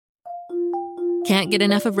Can't get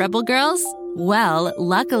enough of Rebel Girls? Well,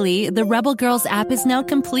 luckily, the Rebel Girls app is now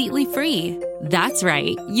completely free. That's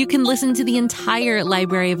right. You can listen to the entire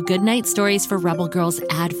library of goodnight stories for Rebel Girls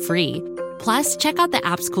ad-free. Plus, check out the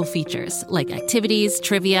app's cool features like activities,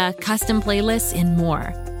 trivia, custom playlists, and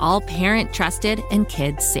more. All parent-trusted and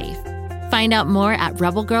kids-safe. Find out more at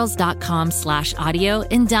rebelgirls.com/audio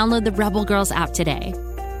and download the Rebel Girls app today.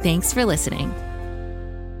 Thanks for listening.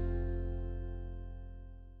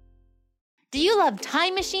 Do you love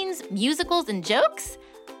time machines, musicals, and jokes?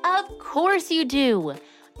 Of course you do.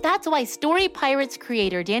 That's why Story Pirates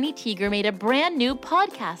creator Danny Teeger made a brand new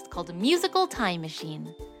podcast called Musical Time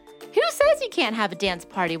Machine. Who says you can't have a dance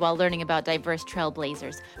party while learning about diverse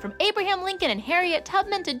trailblazers, from Abraham Lincoln and Harriet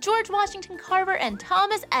Tubman to George Washington Carver and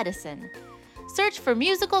Thomas Edison? Search for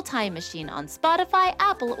Musical Time Machine on Spotify,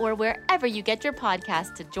 Apple, or wherever you get your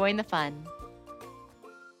podcasts to join the fun.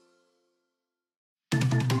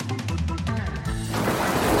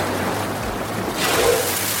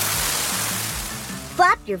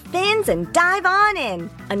 Flap your fins and dive on in.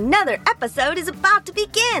 Another episode is about to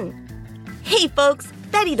begin. Hey folks,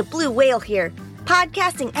 Betty the Blue Whale here,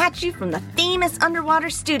 podcasting at you from the famous underwater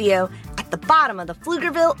studio at the bottom of the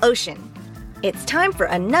Pflugerville Ocean. It's time for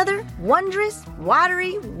another wondrous,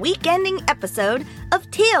 watery, week-ending episode of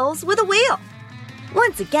Tales with a Whale.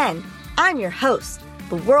 Once again, I'm your host,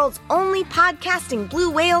 the world's only podcasting blue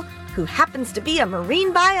whale who happens to be a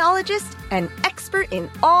marine biologist and expert in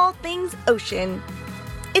all things ocean.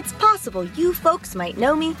 It's possible you folks might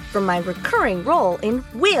know me from my recurring role in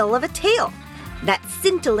Whale of a Tale, that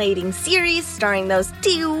scintillating series starring those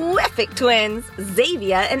terrific twins,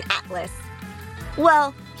 Xavier and Atlas.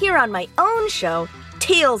 Well, here on my own show,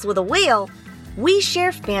 Tales with a Whale, we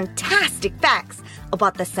share fantastic facts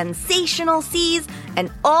about the sensational seas and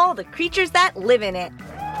all the creatures that live in it.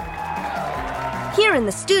 Here in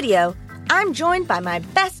the studio, I'm joined by my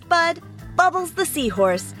best bud, Bubbles the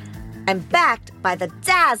Seahorse, and backed by the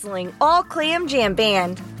dazzling All Clam Jam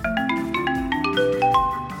Band.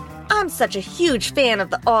 I'm such a huge fan of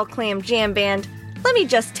the All Clam Jam Band. Let me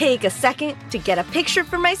just take a second to get a picture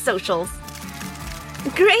for my socials.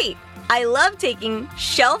 Great! I love taking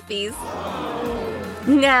shelfies.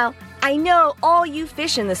 Now, I know all you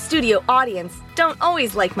fish in the studio audience don't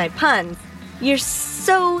always like my puns. You're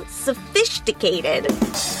so sophisticated.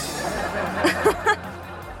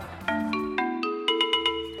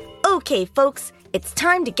 Okay, folks, it's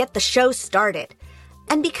time to get the show started.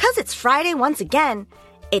 And because it's Friday once again,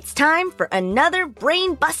 it's time for another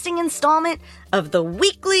brain-busting installment of the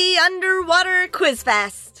weekly Underwater Quiz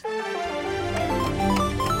Fest.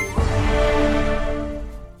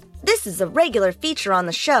 This is a regular feature on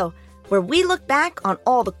the show where we look back on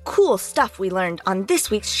all the cool stuff we learned on this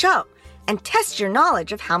week's show and test your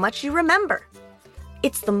knowledge of how much you remember.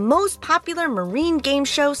 It's the most popular marine game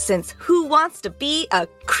show since Who Wants to Be a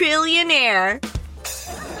Krillionaire?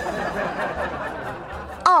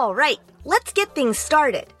 All right, let's get things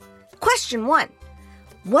started. Question 1.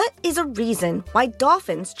 What is a reason why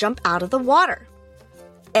dolphins jump out of the water?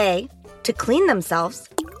 A, to clean themselves.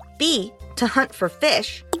 B, to hunt for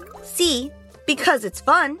fish. C, because it's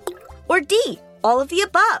fun. Or D, all of the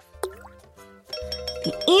above.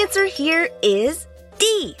 The answer here is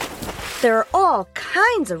D. There are all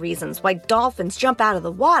kinds of reasons why dolphins jump out of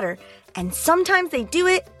the water, and sometimes they do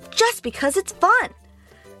it just because it's fun.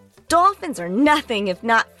 Dolphins are nothing if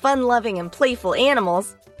not fun-loving and playful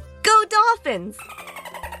animals. Go Dolphins!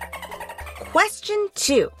 Question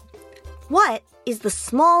 2. What is the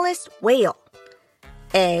smallest whale?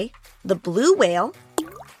 A, the blue whale.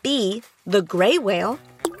 B, the gray whale.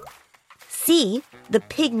 C, the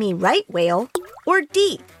pygmy right whale. Or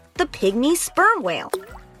D, the pygmy sperm whale.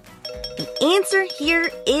 The answer here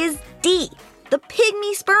is D, the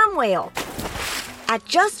pygmy sperm whale. At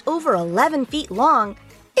just over 11 feet long,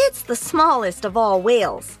 it's the smallest of all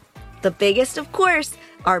whales. The biggest, of course,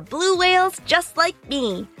 are blue whales just like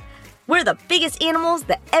me. We're the biggest animals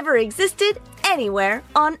that ever existed anywhere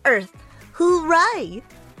on Earth. Hooray!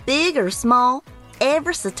 Big or small,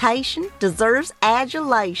 every cetacean deserves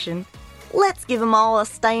adulation. Let's give them all a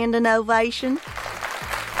standing ovation.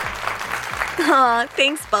 Aw,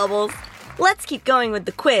 thanks, Bubbles. Let's keep going with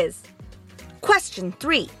the quiz. Question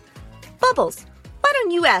 3. Bubbles, why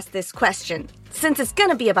don't you ask this question, since it's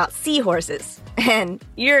gonna be about seahorses, and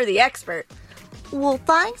you're the expert. Well,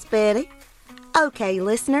 thanks, Betty. Okay,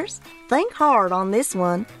 listeners, think hard on this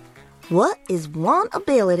one. What is one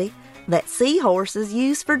ability that seahorses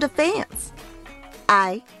use for defense?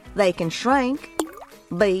 A, they can shrink.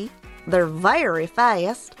 B, they're very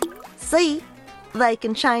fast. C, they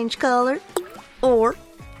can change color. Or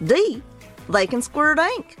D, they can squirt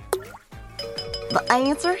ink. The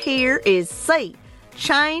answer here is C,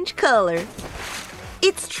 change color.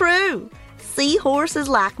 It's true. Seahorses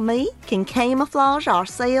like me can camouflage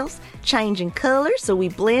ourselves, changing color so we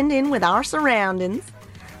blend in with our surroundings.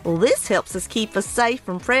 Well, this helps us keep us safe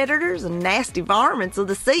from predators and nasty varmints of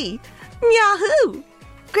the sea. Yahoo!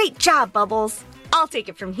 Great job, Bubbles. I'll take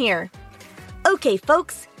it from here. Okay,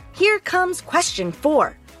 folks, here comes question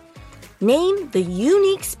 4. Name the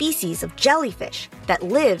unique species of jellyfish that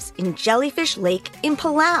lives in Jellyfish Lake in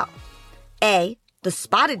Palau. A, the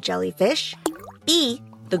spotted jellyfish. B,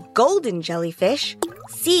 the golden jellyfish.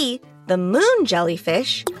 C, the moon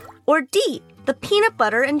jellyfish. Or D, the peanut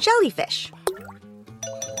butter and jellyfish.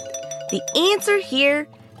 The answer here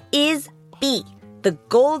is B, the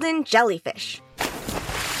golden jellyfish.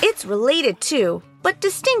 It's related to, but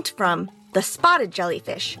distinct from, the spotted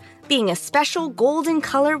jellyfish, being a special golden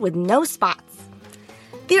color with no spots.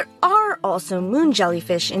 There are also moon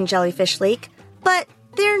jellyfish in Jellyfish Lake, but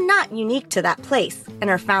they're not unique to that place and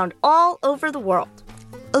are found all over the world.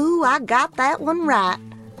 Ooh, I got that one right.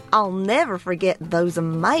 I'll never forget those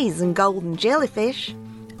amazing golden jellyfish.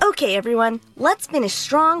 Okay, everyone, let's finish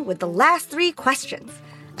strong with the last 3 questions.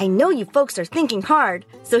 I know you folks are thinking hard,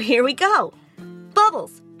 so here we go.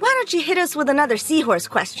 Bubbles, why don't you hit us with another seahorse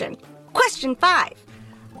question? Question 5.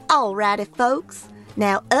 Alrighty, folks.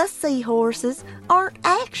 Now, us seahorses aren't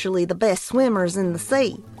actually the best swimmers in the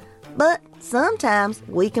sea. But sometimes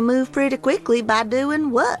we can move pretty quickly by doing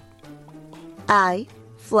what? A,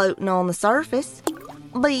 floating on the surface.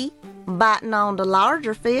 B, biting onto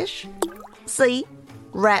larger fish. C,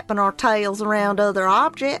 wrapping our tails around other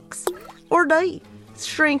objects. Or D,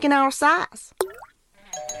 shrinking our size.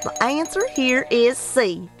 The answer here is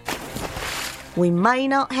C. We may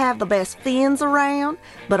not have the best fins around,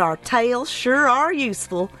 but our tails sure are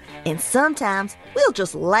useful, and sometimes we'll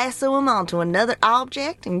just lasso them onto another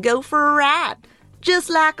object and go for a ride, just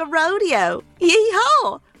like a rodeo.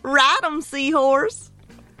 Yee-haw! Ride 'em, seahorse!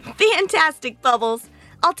 Fantastic, Bubbles!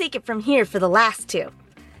 I'll take it from here for the last 2.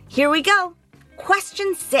 Here we go.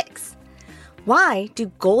 Question 6. Why do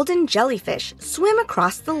golden jellyfish swim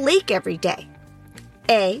across the lake every day?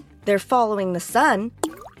 A, they're following the sun.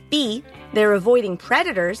 B, they're avoiding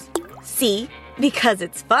predators. C, because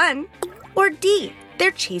it's fun. Or D,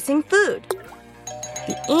 they're chasing food.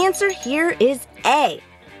 The answer here is A,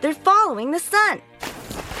 they're following the sun.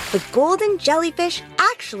 The golden jellyfish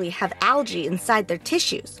actually have algae inside their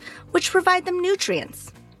tissues, which provide them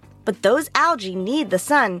nutrients. But those algae need the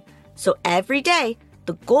sun, so every day,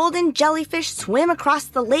 the golden jellyfish swim across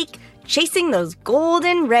the lake chasing those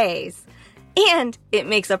golden rays. And it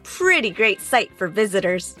makes a pretty great sight for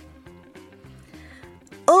visitors.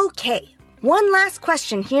 Okay, one last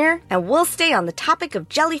question here, and we'll stay on the topic of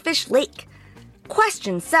Jellyfish Lake.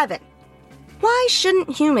 Question 7. Why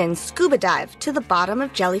shouldn't humans scuba dive to the bottom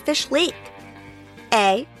of Jellyfish Lake?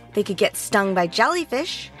 A, they could get stung by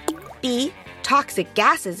jellyfish. B, toxic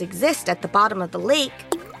gases exist at the bottom of the lake.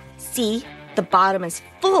 C, the bottom is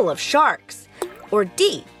full of sharks. Or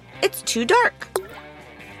D, it's too dark.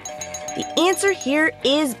 The answer here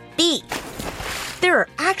is B. There are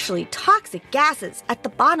actually toxic gases at the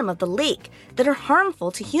bottom of the lake that are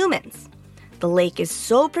harmful to humans. The lake is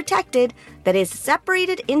so protected that it is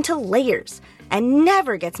separated into layers and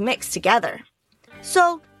never gets mixed together.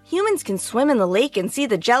 So, humans can swim in the lake and see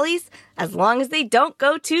the jellies as long as they don't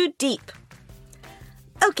go too deep.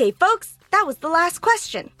 Okay, folks, that was the last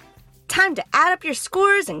question. Time to add up your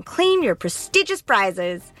scores and claim your prestigious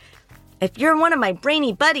prizes. If you're one of my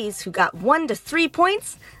brainy buddies who got 1 to 3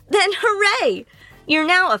 points, then hooray! You're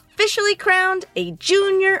now officially crowned a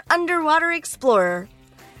junior underwater explorer.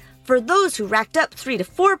 For those who racked up 3 to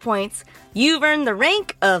 4 points, you've earned the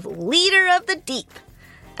rank of Leader of the Deep.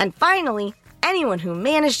 And finally, anyone who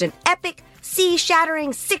managed an epic,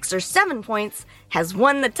 sea-shattering 6 or 7 points has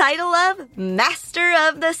won the title of Master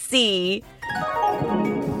of the Sea.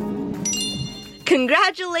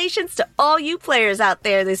 Congratulations to all you players out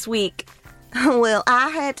there this week. Well, I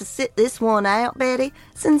had to sit this one out, Betty,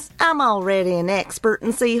 since I'm already an expert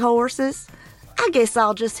in seahorses. I guess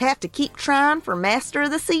I'll just have to keep trying for Master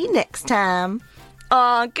of the Sea next time.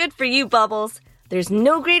 Aw, good for you, Bubbles. There's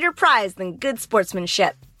no greater prize than good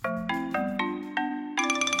sportsmanship.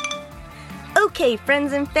 Okay,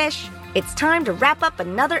 friends and fish, it's time to wrap up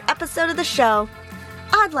another episode of the show.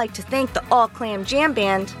 I'd like to thank the All Clam Jam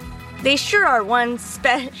Band. They sure are one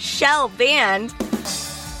special band.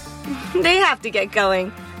 They have to get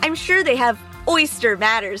going. I'm sure they have oyster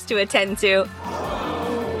matters to attend to.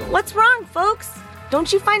 What's wrong, folks?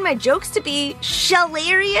 Don't you find my jokes to be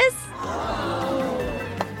hilarious?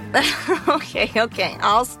 Okay,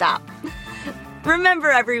 I'll stop. Remember,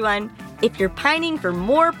 everyone, If you're pining for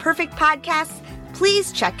more perfect podcasts,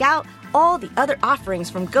 please check out all the other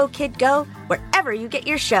offerings from Go Kid Go wherever you get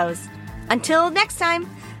your shows. Until next time,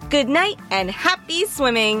 good night and happy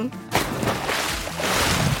swimming!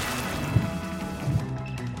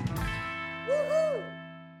 Woohoo!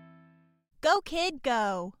 Go Kid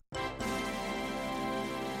Go!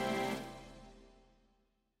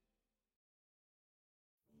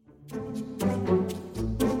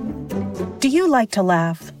 Do you like to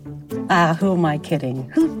laugh? Who am I kidding?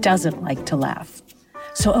 Who doesn't like to laugh?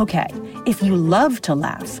 So, okay, if you love to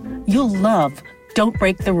laugh, you'll love Don't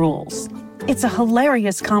Break the Rules. It's a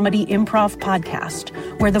hilarious comedy improv podcast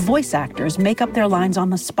where the voice actors make up their lines on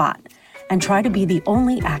the spot and try to be the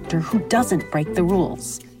only actor who doesn't break the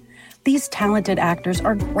rules. These talented actors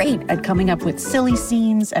are great at coming up with silly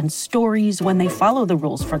scenes and stories when they follow the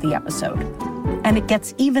rules for the episode. And it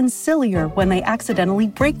gets even sillier when they accidentally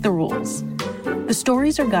break the rules. The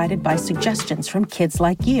stories are guided by suggestions from kids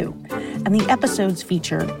like you, and the episodes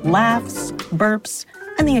feature laughs, burps,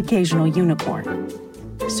 and the occasional unicorn.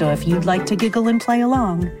 So if you'd like to giggle and play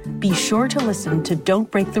along, be sure to listen to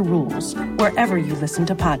Don't Break the Rules wherever you listen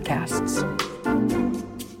to podcasts.